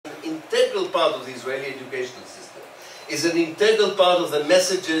integral part of the Israeli educational system, is an integral part of the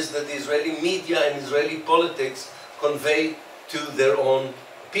messages that the Israeli media and Israeli politics convey to their own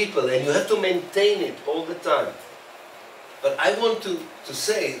people, and you have to maintain it all the time. But I want to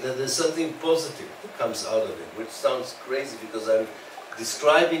say that there's something positive that comes out of it, which sounds crazy because I'm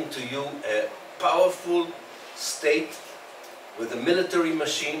describing to you a powerful state with a military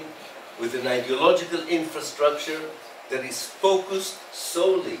machine, with an ideological infrastructure that is focused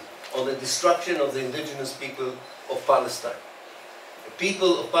solely on the destruction of the indigenous people of Palestine. The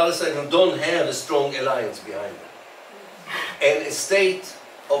people of Palestine who don't have a strong alliance behind them. And a state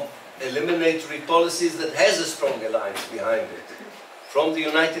of eliminatory policies that has a strong alliance behind it. From the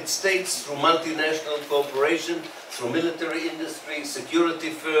United States, through multinational cooperation, through military industry, security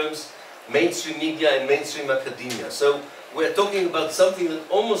firms, mainstream media and mainstream academia. So we're talking about something that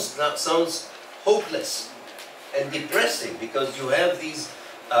almost sounds hopeless and depressing, because you have these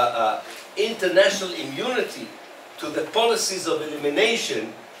international immunity to the policies of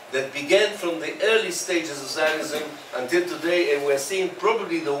elimination that began from the early stages of Zionism until today, and we're seeing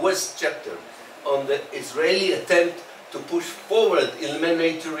probably the worst chapter on the Israeli attempt to push forward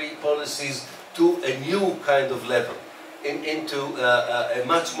eliminatory policies to a new kind of level, into a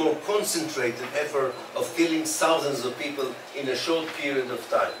much more concentrated effort of killing thousands of people in a short period of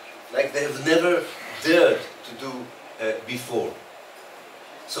time, like they have never dared to do before.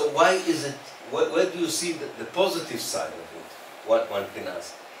 So why is it, where do you see the positive side of it, what one can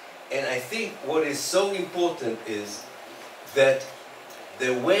ask? And I think what is so important is that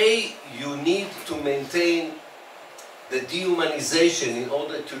the way you need to maintain the dehumanization in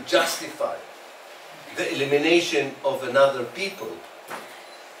order to justify the elimination of another people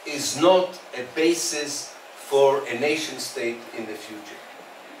is not a basis for a nation state in the future.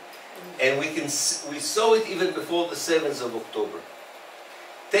 And we saw it even before the 7th of October.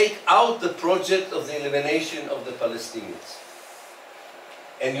 Take out the project of the elimination of the Palestinians.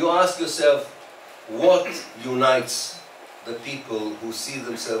 And you ask yourself, what unites the people who see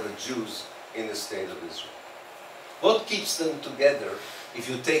themselves as Jews in the state of Israel? What keeps them together if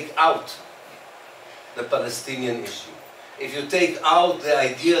you take out the Palestinian issue? If you take out the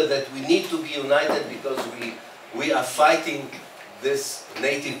idea that we need to be united because we are fighting this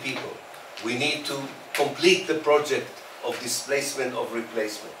native people. We need to complete the project of displacement, of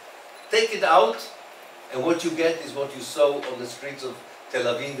replacement. Take it out, and what you get is what you saw on the streets of Tel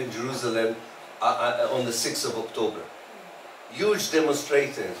Aviv and Jerusalem on the 6th of October. Huge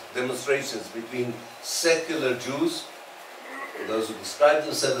demonstrations between secular Jews, those who describe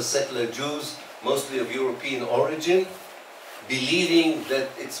themselves as secular Jews, mostly of European origin, believing that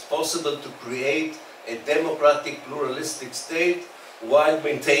it's possible to create a democratic, pluralistic state while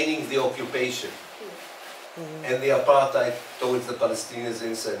maintaining the occupation and the apartheid towards the Palestinians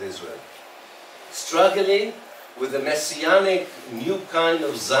inside Israel. Struggling with the messianic new kind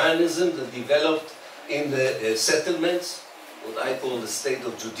of Zionism that developed in the settlements, what I call the state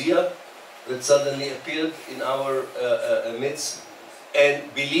of Judea, that suddenly appeared in our midst,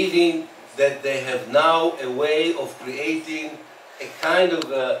 and believing that they have now a way of creating a kind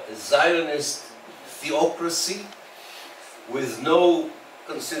of a Zionist theocracy with no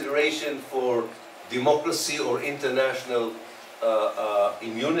consideration for democracy or international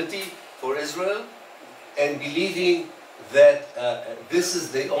immunity for Israel, and believing that this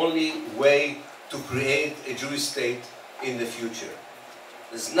is the only way to create a Jewish state in the future.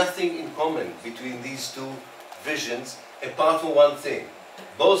 There's nothing in common between these two visions apart from one thing.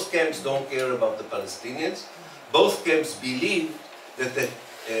 Both camps don't care about the Palestinians. Both camps believe that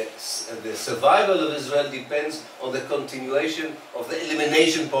the survival of Israel depends on the continuation of the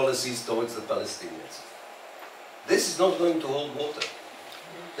elimination policies towards the Palestinians. This is not going to hold water.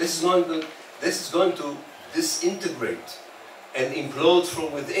 This is going to disintegrate and implode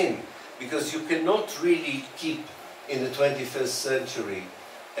from within, because you cannot really keep in the 21st century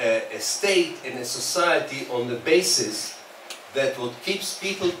a state and a society on the basis that what keeps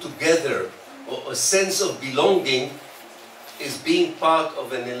people together, or a sense of belonging, is being part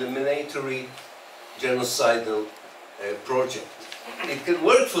of an eliminatory genocidal project. It can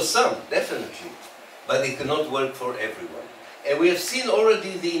work for some, definitely, but it cannot work for everyone. And we have seen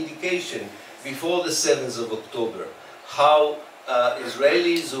already the indication before the 7th of October how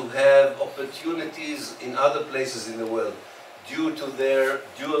Israelis who have opportunities in other places in the world due to their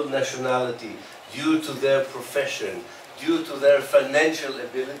dual nationality, due to their profession, due to their financial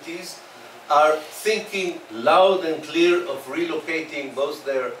abilities, are thinking loud and clear of relocating both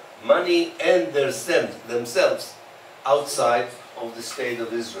their money and themselves outside of the state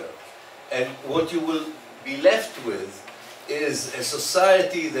of Israel. And what you will be left with is a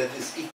society that is